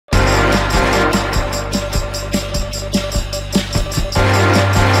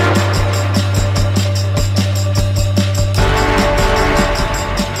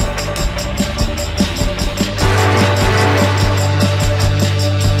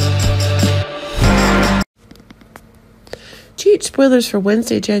spoilers for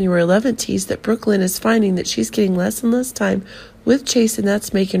Wednesday, January 11th tease that Brooklyn is finding that she's getting less and less time with Chase, and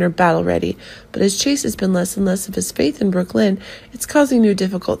that's making her battle ready. But as Chase has been less and less of his faith in Brooklyn, it's causing new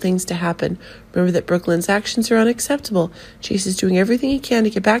difficult things to happen. Remember that Brooklyn's actions are unacceptable. Chase is doing everything he can to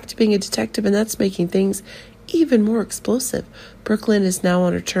get back to being a detective, and that's making things even more explosive. Brooklyn is now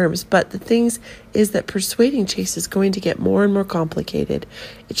on her terms, but the thing is that persuading Chase is going to get more and more complicated.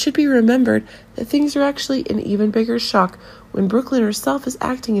 It should be remembered that things are actually an even bigger shock when Brooklyn herself is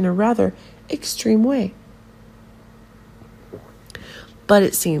acting in a rather extreme way. But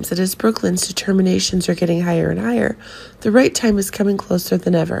it seems that as Brooklyn's determinations are getting higher and higher, the right time is coming closer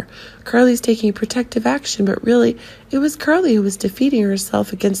than ever. Carly's taking protective action, but really, it was Carly who was defeating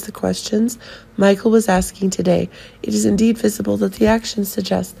herself against the questions Michael was asking today. It is indeed visible that the actions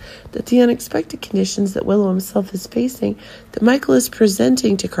suggest that the unexpected conditions that Willow himself is facing, that Michael is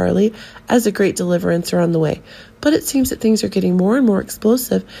presenting to Carly as a great deliverance, are on the way. But it seems that things are getting more and more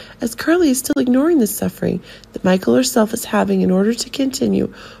explosive as Carly is still ignoring the suffering that Michael herself is having in order to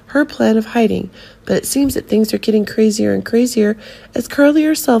continue her plan of hiding. But it seems that things are getting crazier and crazier as Carly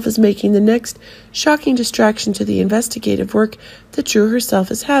herself is making the next shocking distraction to the investigative work that Drew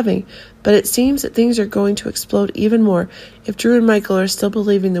herself is having. But it seems that things are going to explode even more if Drew and Michael are still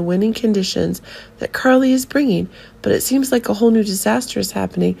believing the winning conditions that Carly is bringing. But it seems like a whole new disaster is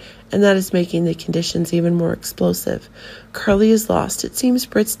happening, and that is making the conditions even more explosive. Carly is lost. It seems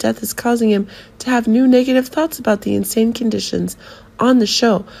Britt's death is causing him to have new negative thoughts about the insane conditions on the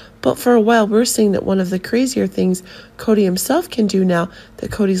show. But for a while, we're seeing that one of the crazier things Cody himself can do now,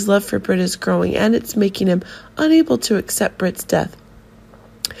 that Cody's love for Britt is growing, and it's making him unable to accept Britt's death.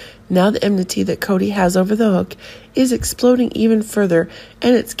 Now the enmity that Cody has over the hook is exploding even further,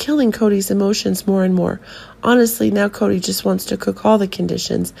 and it's killing Cody's emotions more and more. Honestly, now Cody just wants to cook all the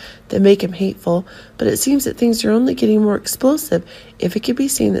conditions that make him hateful, but it seems that things are only getting more explosive if it can be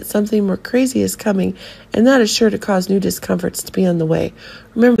seen that something more crazy is coming, and that is sure to cause new discomforts to be on the way.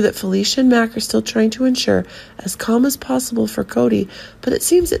 Remember that Felicia and Mac are still trying to ensure as calm as possible for Cody, but it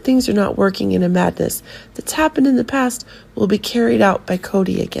seems that things are not working, in a madness that's happened in the past will be carried out by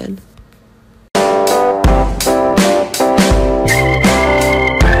Cody again.